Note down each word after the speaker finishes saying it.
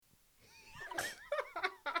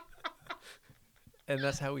And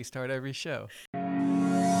that's how we start every show. You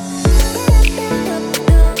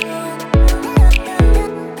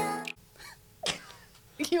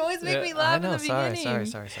always make me laugh in the beginning.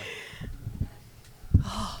 Sorry.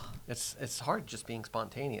 It's hard just being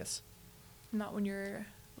spontaneous. Not when you're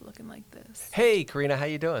looking like this. Hey, Karina, how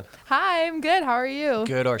you doing? Hi, I'm good. How are you?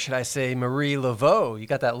 Good, or should I say Marie Laveau? You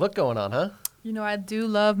got that look going on, huh? You know, I do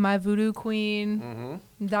love my voodoo queen.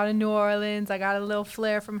 Mm-hmm. Down in New Orleans, I got a little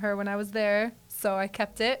flair from her when I was there, so I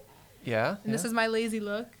kept it. Yeah. And this is my lazy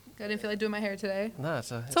look. I didn't feel like doing my hair today. No,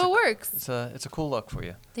 so it works. It's a cool look for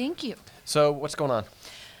you. Thank you. So what's going on?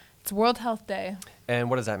 It's World Health Day.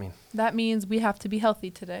 And what does that mean? That means we have to be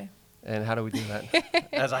healthy today. And how do we do that?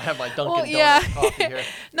 As I have my Dunkin' Donuts coffee here.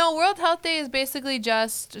 No, World Health Day is basically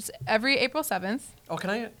just every April 7th. Oh,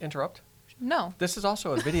 can I interrupt? No. This is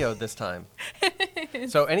also a video this time.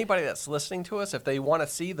 So anybody that's listening to us, if they want to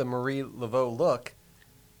see the Marie Laveau look,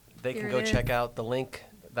 they can go check out the link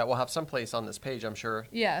that we'll have someplace on this page, I'm sure.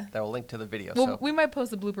 Yeah. That will link to the video. Well, we might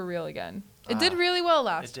post a blooper reel again. It did really well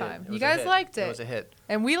last time. You guys liked it. It was a hit.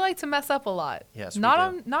 And we like to mess up a lot. Yes, not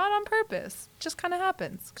on purpose. Just kind of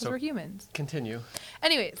happens because we're humans. Continue.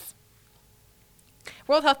 Anyways,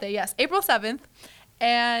 World Health Day, yes, April 7th.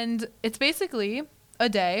 And it's basically a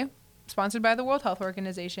day sponsored by the World Health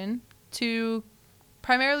Organization to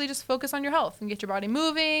primarily just focus on your health and get your body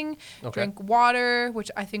moving, drink water,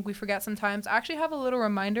 which I think we forget sometimes. I actually have a little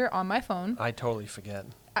reminder on my phone. I totally forget.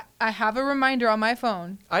 I have a reminder on my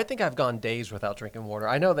phone. I think I've gone days without drinking water.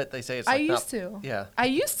 I know that they say it's like I used to. Yeah. I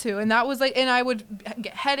used to. And that was like, and I would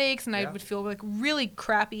get headaches and I would feel like really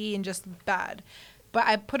crappy and just bad. But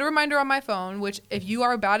I put a reminder on my phone, which if you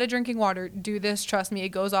are bad at drinking water, do this. Trust me, it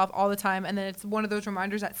goes off all the time. And then it's one of those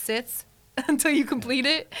reminders that sits until you complete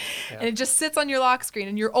it. Yeah. And it just sits on your lock screen.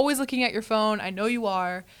 And you're always looking at your phone. I know you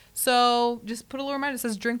are. So just put a little reminder that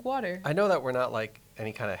says drink water. I know that we're not like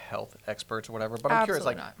any kind of health experts or whatever, but I'm curious,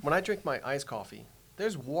 like when I drink my iced coffee,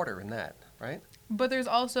 there's water in that, right? But there's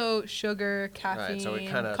also sugar, caffeine, right, so it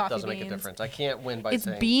kind of doesn't make a difference. I can't win by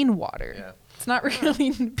saying... It's bean water. Yeah. It's not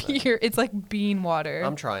really beer. It's like bean water.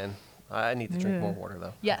 I'm trying. I need to drink more water,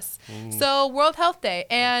 though. Yes. So World Health Day.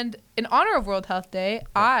 And in honor of World Health Day,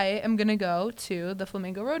 I am going to go to the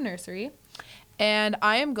Flamingo Road Nursery. And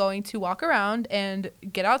I am going to walk around and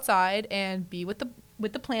get outside and be with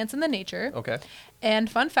the plants and the nature. Okay. And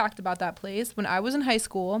fun fact about that place, when I was in high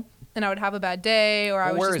school and I would have a bad day or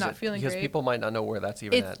I was just not feeling great. Because people might not know where that's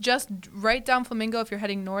even at. It's just right down Flamingo if you're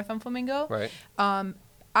heading north on Flamingo. Right.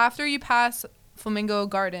 After you pass Flamingo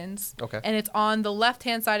Gardens. Okay. And it's on the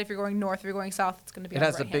left-hand side if you're going north. If you're going south, it's going to be on the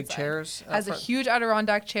right-hand side. It has the big chairs? It has a huge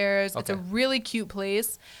Adirondack chairs. Okay. It's a really cute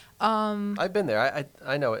place. I've been there.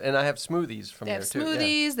 I know it. And I have smoothies from there, too. They have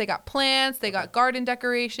smoothies. They got plants. They got garden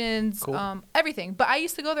decorations. Cool. Everything. But I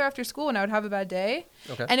used to go there after school when I would have a bad day.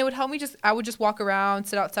 Okay. And it would help me I would just walk around,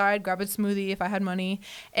 sit outside, grab a smoothie if I had money.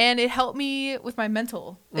 And it helped me with my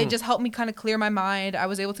mental. It just helped me kind of clear my mind. I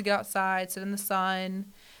was able to get outside, sit in the sun.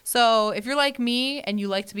 So if you're like me and you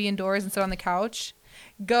like to be indoors and sit on the couch,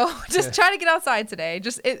 go just try to get outside today.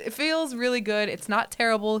 Just it feels really good. It's not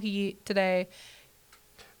terrible heat today.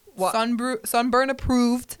 Well, sunburn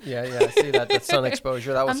approved. Yeah, I see that. The sun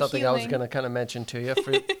exposure. That was something healing. I was going to kind of mention to you.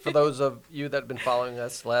 For those of you that have been following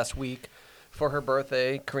us last week, for her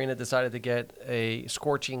birthday, Karina decided to get a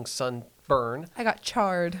scorching sunburn. I got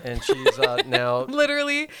charred. And she's now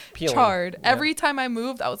literally peeling. Charred. Yeah. Every time I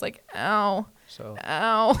moved, I was like, ow. So,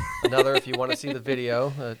 ow. If you want to see the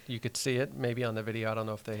video, you could see it maybe on the video. I don't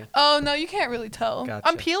know if they... Oh, no, you can't really tell. Gotcha.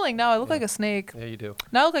 I'm peeling now. I look like a snake. Yeah, you do.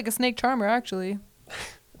 Now I look like a snake charmer, actually.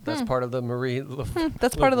 That's part of the Marie...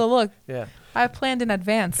 That's part of the look. Yeah. I planned in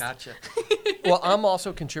advance. Gotcha. Well, I'm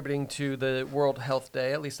also contributing to the World Health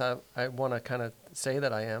Day. At least I want to kind of say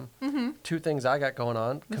that I am. Mm-hmm. Two things I got going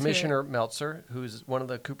on. Commissioner Meltzer, who's one of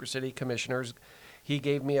the Cooper City commissioners, he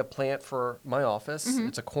gave me a plant for my office. Mm-hmm.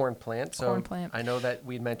 It's a corn plant. So corn plant. I know that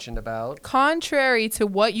we mentioned about... Contrary to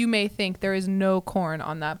what you may think, there is no corn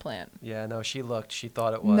on that plant. Yeah, no, she looked. She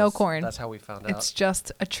thought it was. No corn. That's how we found out. It's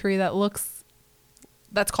just a tree that looks...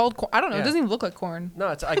 That's called corn. I don't know. Yeah. It doesn't even look like corn.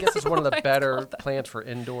 No, I guess it's one of the better plants for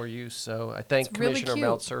indoor use. So I thank Commissioner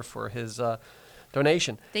Meltzer for his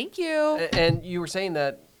donation. Thank you. And you were saying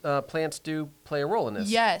that plants do play a role in this.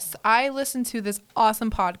 Yes. I listened to this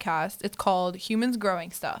awesome podcast. It's called Humans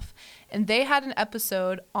Growing Stuff. And they had an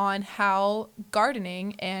episode on how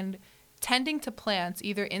gardening and tending to plants,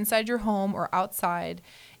 either inside your home or outside,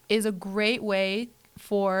 is a great way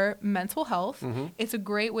for mental health. Mm-hmm. It's a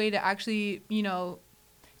great way to actually,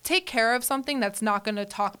 take care of something that's not going to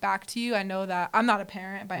talk back to you. I know that I'm not a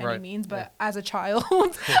parent by any Right. means, but Yeah. as a child,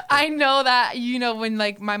 I know that, you know, when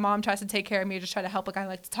like my mom tries to take care of me or just try to help, like I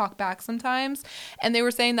like to talk back sometimes. And they were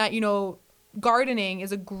saying that, you know, gardening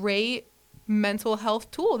is a great mental health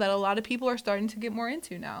tool that a lot of people are starting to get more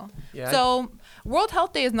into now. Yeah. So World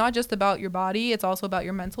Health Day is not just about your body. It's also about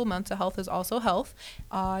your mental. Mental health is also health.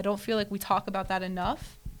 I don't feel like we talk about that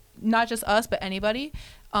enough. Not just us, but anybody.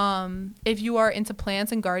 If you are into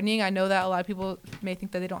plants and gardening, I know that a lot of people may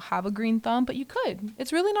think that they don't have a green thumb, but you could.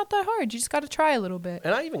 It's really not that hard. You just got to try a little bit.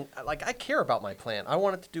 And I care about my plant. I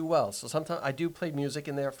want it to do well. So sometimes I do play music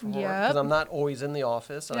in there for Yep. because I'm not always in the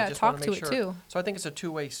office. And Yeah, I just talk want to make it sure. too. So I think it's a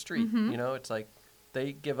two-way street. Mhm. You know, it's like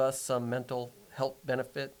they give us some mental health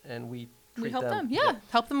benefit, and we treat We help them. Yeah. Yeah,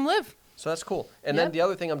 help them live. So that's cool. And then Yep. the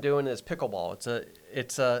other thing I'm doing is pickleball.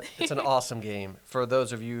 It's an awesome game. For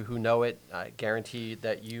those of you who know it, I guarantee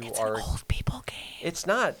that you It's are. an old people game. It's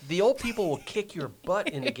not. The old people will kick your butt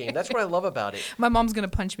in the game. That's what I love about it. My mom's going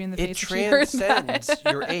to punch me in the It face if she hears that. transcends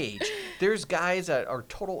your age. There's guys that are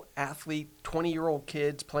total athlete, 20-year-old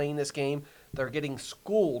kids playing this game. They're getting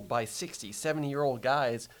schooled by 60, 70-year-old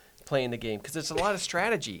guys playing the game because it's a lot of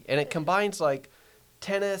strategy. And it combines like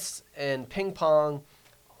tennis and ping pong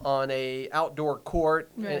on a outdoor court.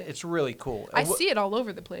 And Right. it's really cool. I see it all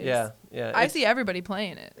over the place. Yeah, yeah. I it's- see everybody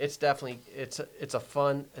playing it. It's definitely it's a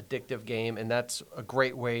fun, addictive game, and that's a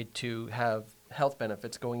great way to have health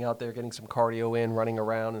benefits. Going out there, getting some cardio in, running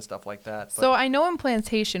around, and stuff like that. But So I know in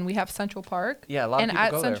Plantation we have Central Park. yeah, a lot of And people at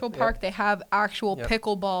go there. Central Yep. Park they have actual Yep.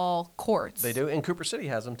 pickleball courts. They do, and Cooper City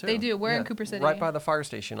has them too. They do. Where in Cooper City? Right by the fire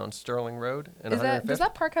station on Sterling Road. And Is that 105th. does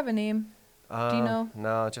that park have a name? do you know?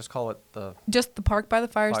 No, just call it the. Just the park by the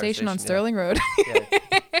fire station on station, yeah. Sterling Road. Yeah.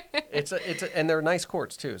 And they're nice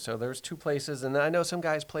courts too. So there's two places, and I know some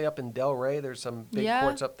guys play up in Delray. There's some big Yeah.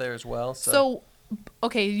 courts up there as well. So,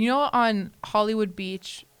 okay, you know on Hollywood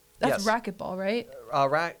Beach, that's Yes. racquetball, right?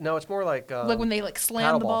 No, it's more like. Like when they like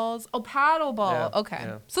slam the paddleball. balls. Oh, paddleball. Yeah, Okay.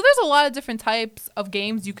 yeah. So there's a lot of different types of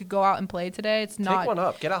games you could go out and play today. It's Take not. one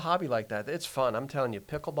up. Get a hobby like that. It's fun. I'm telling you,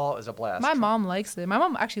 pickleball is a blast. My mom likes it. My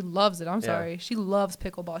mom actually loves it. I'm Yeah. sorry. She loves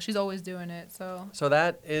pickleball. She's always doing it. So So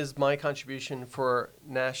that is my contribution for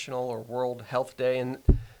National or World Health Day. And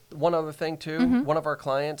one other thing too, Mm-hmm. one of our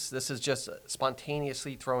clients, this is just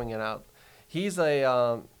spontaneously throwing it out. He's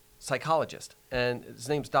a psychologist, and his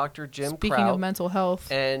name's Dr. Jim speaking Kraut. of mental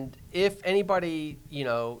health, And if anybody,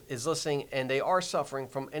 is listening and they are suffering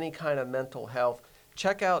from any kind of mental health,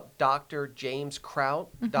 check out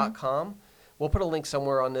drjameskraut.com. We'll put a link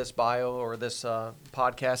somewhere on this bio or this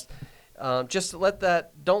podcast. Just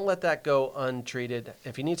don't let that go untreated.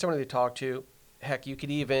 If you need somebody to talk to, heck, you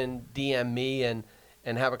could even DM me and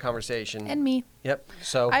have a conversation. and me. Yep.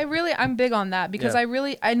 So I'm big on that because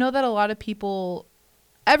Yeah. I know that a lot of people,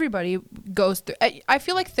 everybody goes through. I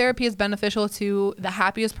feel like therapy is beneficial to the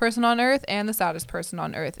happiest person on earth and the saddest person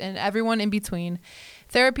on earth and everyone in between.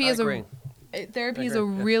 Therapy I is agree. Therapy I is a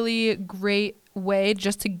agree, yeah. really great way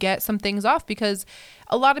just to get some things off because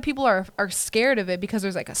a lot of people are scared of it because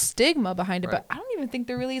there's like a stigma behind it, Right. but I don't even think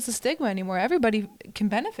there really is a stigma anymore. Everybody can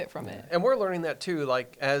benefit from it. And we're learning that too.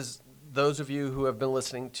 Like, as those of you who have been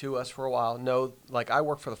listening to us for a while know, like, I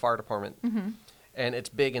work for the fire department, and it's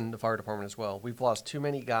big in the fire department as well. We've lost too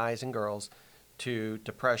many guys and girls to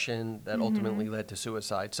depression that ultimately led to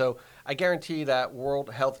suicide. So I guarantee that World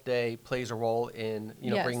Health Day plays a role in,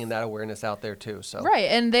 Yes. bringing that awareness out there too. So Right.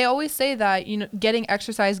 And they always say that, getting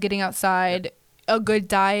exercise, getting outside, a good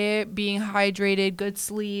diet, being hydrated, good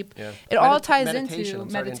sleep. Yeah. It all ties meditation. into I'm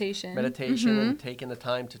starting- meditation. Meditation Mhm. and taking the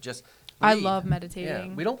time to just I breathe. love Yeah,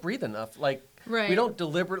 meditating. we don't breathe enough. Like, Right. we don't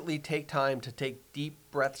deliberately take time to take deep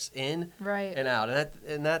breaths in Right. and out,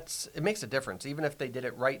 and that's it makes a difference. Even if they did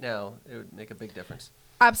it right now, it would make a big difference.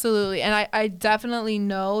 Absolutely. And I definitely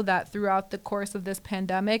know that throughout the course of this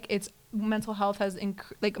pandemic, it's mental health has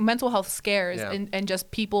mental health scares Yeah. and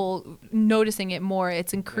just people noticing it more.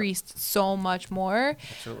 It's increased so much more.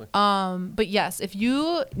 Absolutely. But yes, if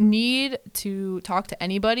you need to talk to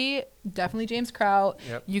anybody, definitely James Kraut.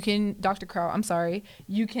 Yep. You can, Dr. Kraut, I'm sorry.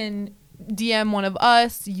 You can DM one of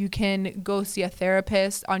us. You can go see a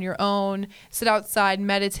therapist on your own, sit outside,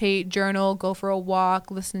 meditate, journal, go for a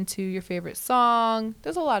walk, listen to your favorite song.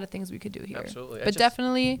 There's a lot of things we could do here. Absolutely. But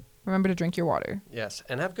definitely remember to drink your water. Yes,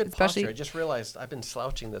 and have good Especially- posture. I just realized I've been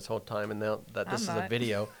slouching this whole time, and now that this I'm is a not.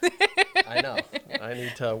 video, I know I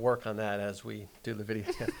need to work on that as we do the video.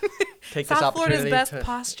 Take this South Florida's opportunity best to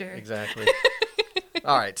posture. Exactly.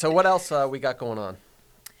 All right. So what else we got going on?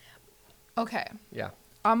 Okay. Yeah.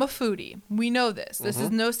 I'm a foodie. We know this. This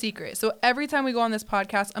is no secret. So every time we go on this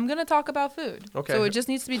podcast, I'm going to talk about food. Okay. So it just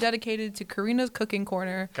needs to be dedicated to Karina's Cooking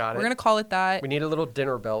Corner. Got it. We're going to call it that. We need a little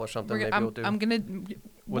dinner bell or something. Maybe we'll do. I'm going to...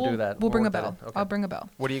 We'll do that. We'll bring We'll a work that bell. in. Okay. I'll bring a bell.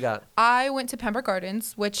 What do you got? I went to Pembroke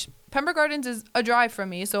Gardens, which Pembroke Gardens is a drive from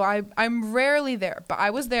me, so I'm rarely there. But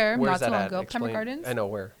I was there Where's not that too long at? ago. Explain. Pembroke Gardens. I know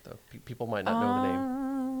where. Though. People might not know the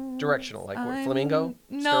name. Directional, like where? I'm- Flamingo?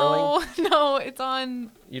 No, no, it's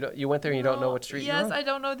on. You went there and you don't know what street you're Yes, on? I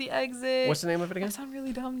don't know the exit. What's the name of it I again? sound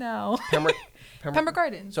really dumb now. Pembroke, Pembroke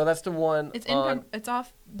Gardens. So that's the one It's in. on It's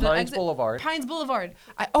off the Pines exit. Boulevard. Pines Boulevard.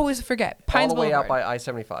 I always forget. all Pines the way Boulevard. out by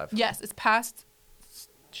I-75. Yes, it's past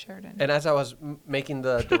Sheridan. And as I was making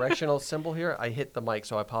the directional symbol here, I hit the mic,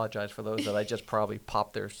 so I apologize for those that I just probably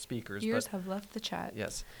popped their speakers. Ears But have left the chat.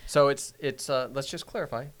 yes, so it's let's just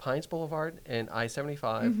clarify: Pines Boulevard and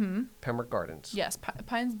I-75, Pembroke Gardens. Yes,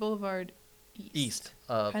 Pines Boulevard East.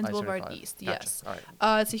 Of Pines I-75. Boulevard East, Gotcha. yes. All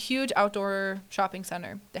right. It's a huge outdoor shopping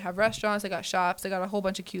center. They have restaurants, they got shops, they got a whole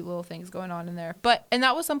bunch of cute little things going on in there. And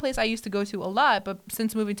that was someplace I used to go to a lot, but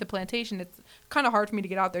since moving to Plantation, it's kind of hard for me to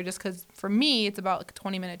get out there just because for me, it's about like a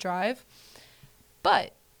 20-minute drive.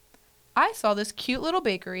 But I saw this cute little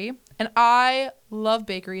bakery, and I love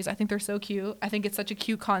bakeries. I think they're so cute. I think it's such a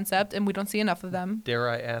cute concept, and we don't see enough of them. Dare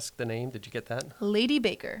I ask the name? Did you get that? Lady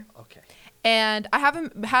Baker. Okay. And I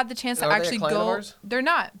haven't had the chance to Are they a actually client of go. ours? They're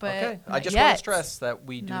not, but Okay. I not just yet. want to stress that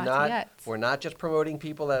we do Not not. yet. We're not just promoting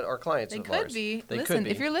people that are clients They of could ours. be. They Listen, could be.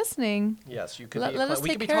 if you're listening, Yes, you could let be. us We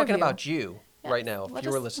take could be care of talking you. about you yes, right now if let you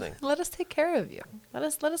were us- listening. Let us take care of you. Let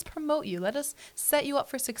us promote you. Let us set you up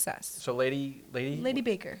for success. So, Lady Baker.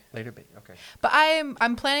 Baker. Okay. But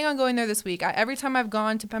I'm planning on going there this week. Every time I've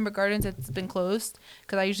gone to Pembroke Gardens, it's been closed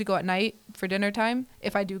because I usually go at night for dinner time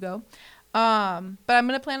if I do go. But I'm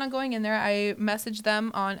gonna plan on going in there. I messaged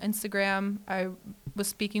them on Instagram. I was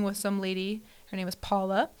speaking with some lady. Her name is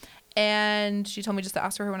Paula, and she told me just to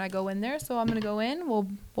ask for her when I go in there. So I'm gonna go in. We'll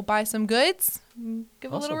buy some goods, and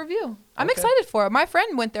give a little Awesome. review. I'm Okay. excited for it. My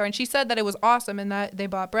friend went there and she said that it was awesome and that they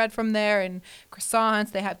bought bread from there and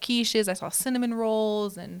croissants. They have quiches. I saw cinnamon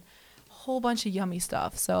rolls and a whole bunch of yummy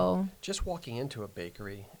stuff. So Just walking into a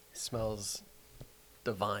bakery smells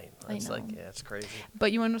divine. I It's like, know. yeah, it's crazy.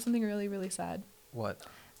 but you want to know something really, really sad? What?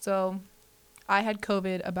 So I had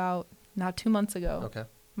COVID about not 2 months ago. Okay.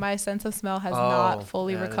 My sense of smell has Oh, not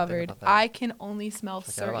fully yeah, I didn't think recovered. about that. I can only smell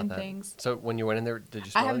Forgot about certain that. things. So when you went in there, did you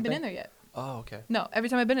I smell haven't been in anything? there yet. Oh, okay. No, every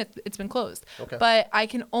time I've been, it's been closed. Okay. But I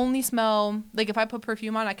can only smell, like if I put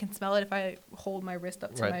perfume on, I can smell it if I hold my wrist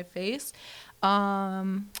up to Right. my face.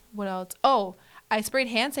 What else? Oh, I sprayed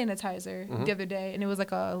hand sanitizer Mhm. the other day, and it was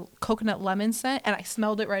like a coconut lemon scent, and I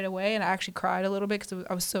smelled it right away, and I actually cried a little bit because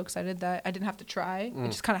I was so excited that I didn't have to try. It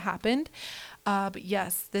just kind of happened. But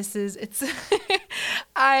yes, it's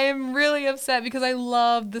I'm really upset because I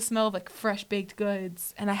love the smell of like fresh baked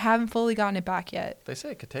goods, and I haven't fully gotten it back yet. They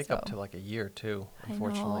say it could take up So. to like a year too,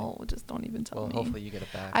 unfortunately. I know, just don't even tell Well, me. hopefully you get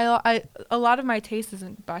it back. I a lot of my taste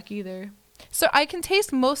isn't back either. So I can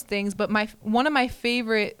taste most things, but one of my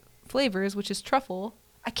favorite flavors, which is truffle,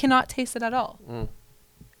 I cannot taste it at all. Mm.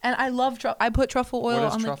 And I love truffle. I put truffle oil What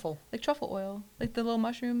is on truffle? like truffle oil, like the little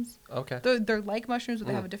mushrooms. Okay. They're like mushrooms, but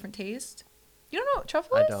they have a different taste. You don't know what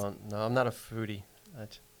truffle I is? don't. No, I'm not a foodie.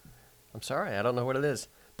 I'm sorry, I don't know what it is.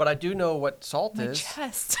 But I do know what salt My is.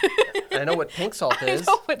 chest. I know what pink salt I is.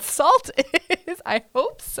 know what salt is. I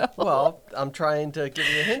hope so. Well, I'm trying to give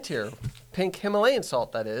you a hint here. Pink Himalayan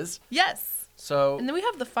salt, that is. yes. So And then we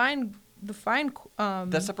have the fine.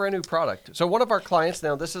 that's a brand new product. So one of our clients,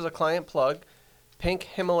 now this is a client plug, Pink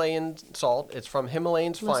Himalayan salt. It's from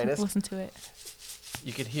Himalayan's Finest. Listen to it.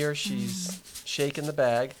 You could hear she's shaking the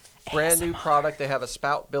bag. Brand new product. They have a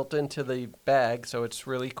spout built into the bag, so it's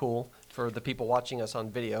really cool for the people watching us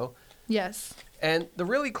on video. Yes. And the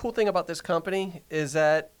really cool thing about this company is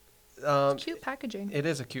that Cute packaging. it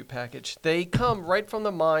is a cute package. They come right from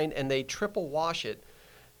the mine and they triple wash it.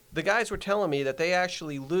 The guys were telling me that they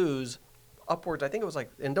actually lose upwards, I think it was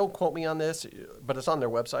like, and don't quote me on this, but it's on their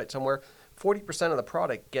website somewhere, 40% of the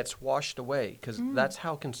product gets washed away because that's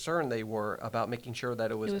how concerned they were about making sure that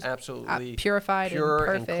it was absolutely purified pure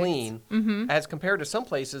and and perfect. clean. As compared to some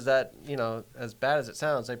places that, as bad as it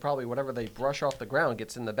sounds, they probably, whatever they brush off the ground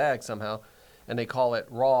gets in the bag somehow. And they call it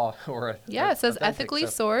raw or Yeah, it says authentic, ethically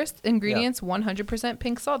so- sourced ingredients, 100%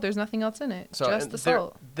 pink salt. There's nothing else in it. So just and the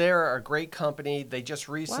salt. They're a great company. They just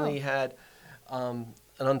recently Wow. had an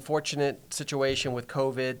unfortunate situation with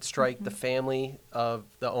COVID strike the family of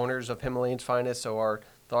the owners of Himalayan's Finest. So our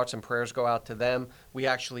thoughts and prayers go out to them. We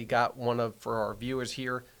actually got for our viewers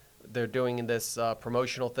here. They're doing this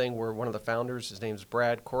promotional thing where one of the founders, his name's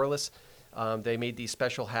Brad Corliss. They made these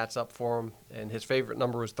special hats up for him, and his favorite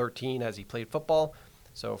number was 13 as he played football.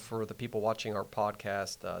 So for the people watching our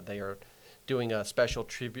podcast, they are doing a special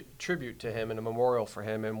tribute to him and a memorial for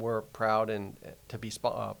him, and we're proud and to be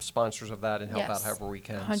sponsors of that and help out however we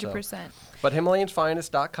can. 100%. So. But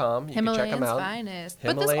HimalayanFinest.com, you can check them out. Finest.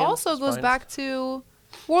 But this also goes back to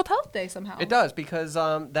World Health Day somehow. It does, because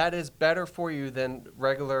that is better for you than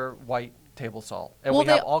regular white table salt. And Well, we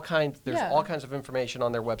have all kinds of information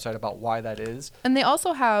on their website about why that is. And they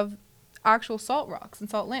also have actual salt rocks and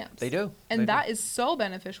salt lamps. They do. And that is so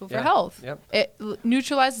beneficial for health. Yep. It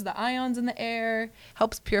neutralizes the ions in the air,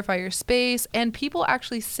 helps purify your space, and people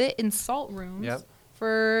actually sit in salt rooms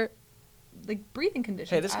for like breathing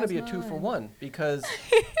conditions. Hey, this is going to be a 2-for-1 because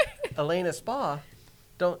Elena Spa,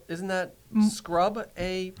 isn't that scrub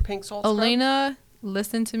a pink salt scrub? Elena,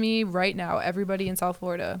 listen to me right now, everybody in South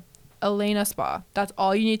Florida. Elena Spa. That's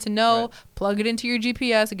all you need to know. Right. Plug it into your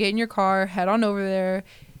GPS, get in your car, head on over there.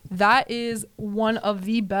 That is one of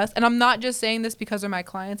the best. And I'm not just saying this because they're my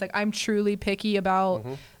clients. Like, I'm truly picky about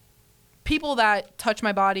people that touch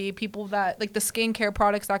my body, people that, like, the skincare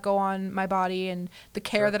products that go on my body and the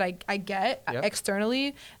care that I get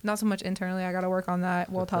externally. Not so much internally. I got to work on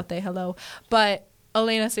that. World Health Day, hello. But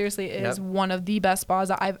Elena seriously is one of the best spas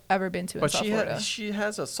that I've ever been to in South Florida. She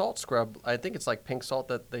has a salt scrub. I think it's like pink salt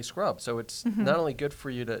that they scrub. So it's not only good for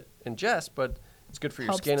you to ingest, but it's good for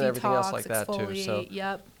your skin and everything else like that too. So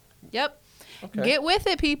Yep. Okay. Get with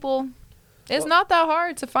it, people. It's not that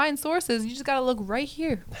hard to find sources. You just got to look right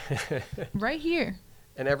here. Right here.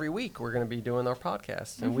 And every week we're going to be doing our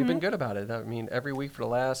podcast. And we've been good about it. I mean, every week for the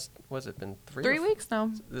last, been 3 weeks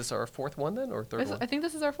now. This is our fourth one then, or third one? I think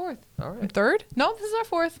this is our fourth. All right. Third? No, this is our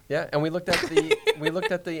fourth. Yeah, and we looked at the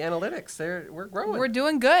analytics. We're growing. We're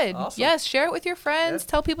doing good. Awesome. Yes, share it with your friends.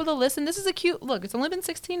 Tell people to listen. This is a cute look. It's only been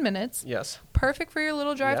 16 minutes. Yes. Perfect for your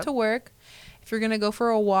little drive to work. If you're going to go for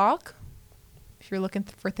a walk, if you're looking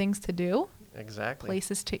for things to do. Exactly.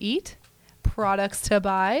 Places to eat, products to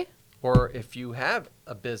buy. Or if you have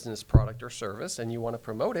a business product or service and you want to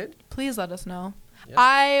promote it, please let us know.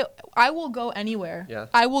 Yeah. I will go anywhere. Yeah.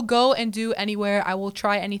 I will go and do anywhere. I will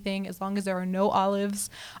try anything as long as there are no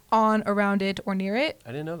olives on, around it, or near it.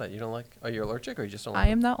 I didn't know that. You don't like, are you allergic or you just don't like I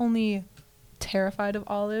am not only terrified of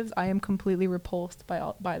olives, I am completely repulsed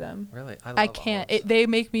by them. Really? I can't. They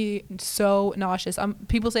make me so nauseous.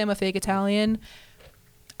 People say I'm a fake Italian.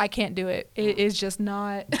 I can't do it. It is just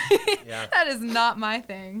not. That is not my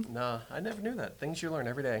thing. No, I never knew that. Things you learn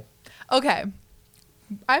every day. Okay.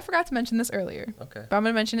 I forgot to mention this earlier. Okay. But I'm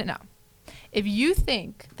going to mention it now. If you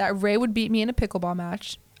think that Ray would beat me in a pickleball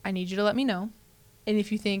match, I need you to let me know. And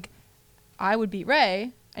if you think I would beat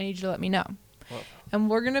Ray, I need you to let me know. Well, and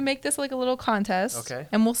we're going to make this like a little contest. Okay.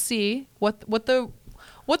 And we'll see what the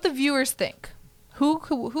viewers think. Who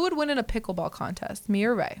would win in a pickleball contest, me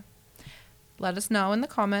or Ray? Let us know in the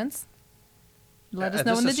comments. Let us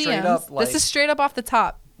know in the DMs. This is straight up off the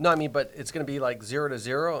top. No, I mean, but it's going to be like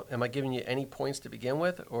 0-0. Am I giving you any points to begin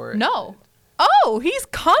with, or no? Oh, he's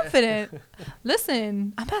confident.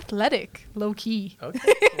 Listen, I'm athletic, low key.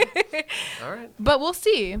 Okay. Cool. All right. But we'll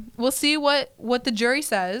see. We'll see what the jury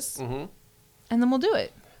says, and then we'll do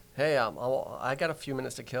it. Hey, I got a few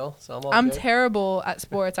minutes to kill, so I'm terrible at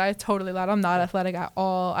sports. I totally lied. I'm not athletic at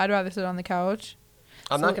all. I'd rather sit on the couch.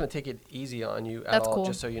 I'm not going to take it easy on you at all,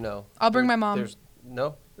 just so you know. I'll bring my mom.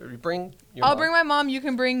 No, you bring your I'll mom. bring my mom. You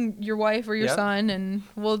can bring your wife or your son, and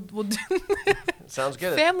we'll do. Sounds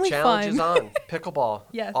good. Family Challenge fun. is on. Pickleball.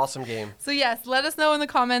 Yes. Awesome game. So yes, let us know in the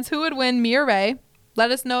comments who would win, me or Ray.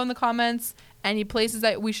 Let us know in the comments any places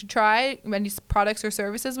that we should try, any products or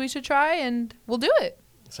services we should try, and we'll do it.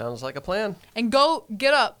 Sounds like a plan. And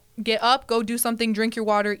get up, go do something, drink your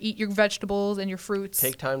water, eat your vegetables and your fruits.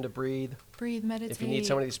 Take time to breathe. Breathe, meditate. If you need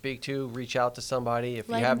somebody to speak to, reach out to somebody. If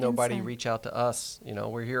you have nobody, reach out to us. You know,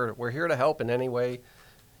 we're here to help in any way,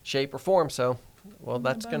 shape, or form. So,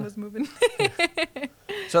 that's gonna. Was moving.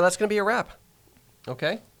 So that's gonna be a wrap.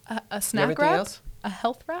 Okay. A snack wrap. Else? A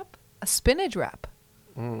health wrap. A spinach wrap.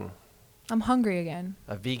 I'm hungry again.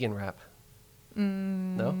 A vegan wrap.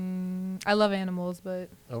 No. I love animals, but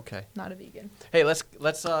okay. Not a vegan. Hey, let's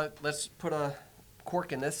put a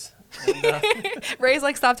cork in this. And, Ray's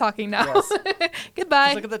like, stop talking now. Yes.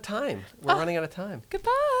 Goodbye. Look at the time. We're running out of time.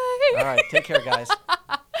 Goodbye. All right. Take care, guys.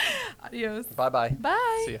 Adios. Bye-bye.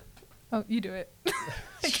 Bye. See ya. Oh, you do it.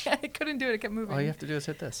 I couldn't do it. It kept moving. All you have to do is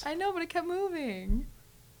hit this. I know, but it kept moving.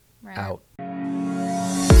 Right. Out.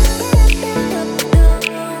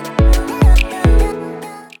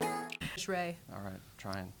 Ray. All right.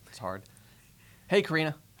 Trying. It's hard. Hey,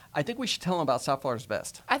 Karina. I think we should tell them about South Florida's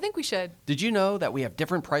Best. I think we should. Did you know that we have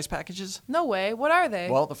different price packages? No way. What are they?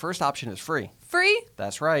 Well, the first option is free. Free?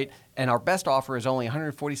 That's right. And our best offer is only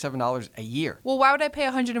 $147 a year. Well, why would I pay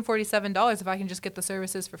 $147 if I can just get the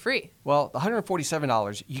services for free? Well, the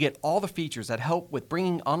 $147, you get all the features that help with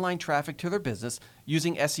bringing online traffic to their business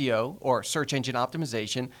using SEO or search engine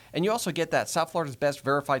optimization, and you also get that South Florida's Best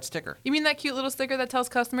verified sticker. You mean that cute little sticker that tells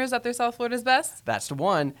customers that they're South Florida's best? That's the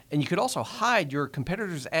one, and you could also hide your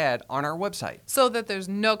competitor's ad on our website. So that there's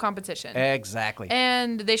no competition. Exactly.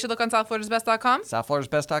 And they should look on southfloridasbest.com?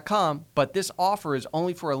 SouthFloridasBest.com, but this offer is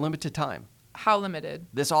only for a limited time. How limited?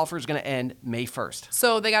 This offer is going to end May 1st.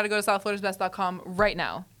 So they got to go to southfloridasbest.com right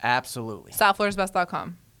now. Absolutely.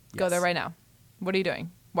 Southfloridasbest.com. Go Yes. there right now. What are you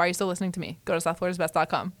doing? Why are you still listening to me? Go to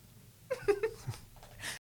southfloridasbest.com.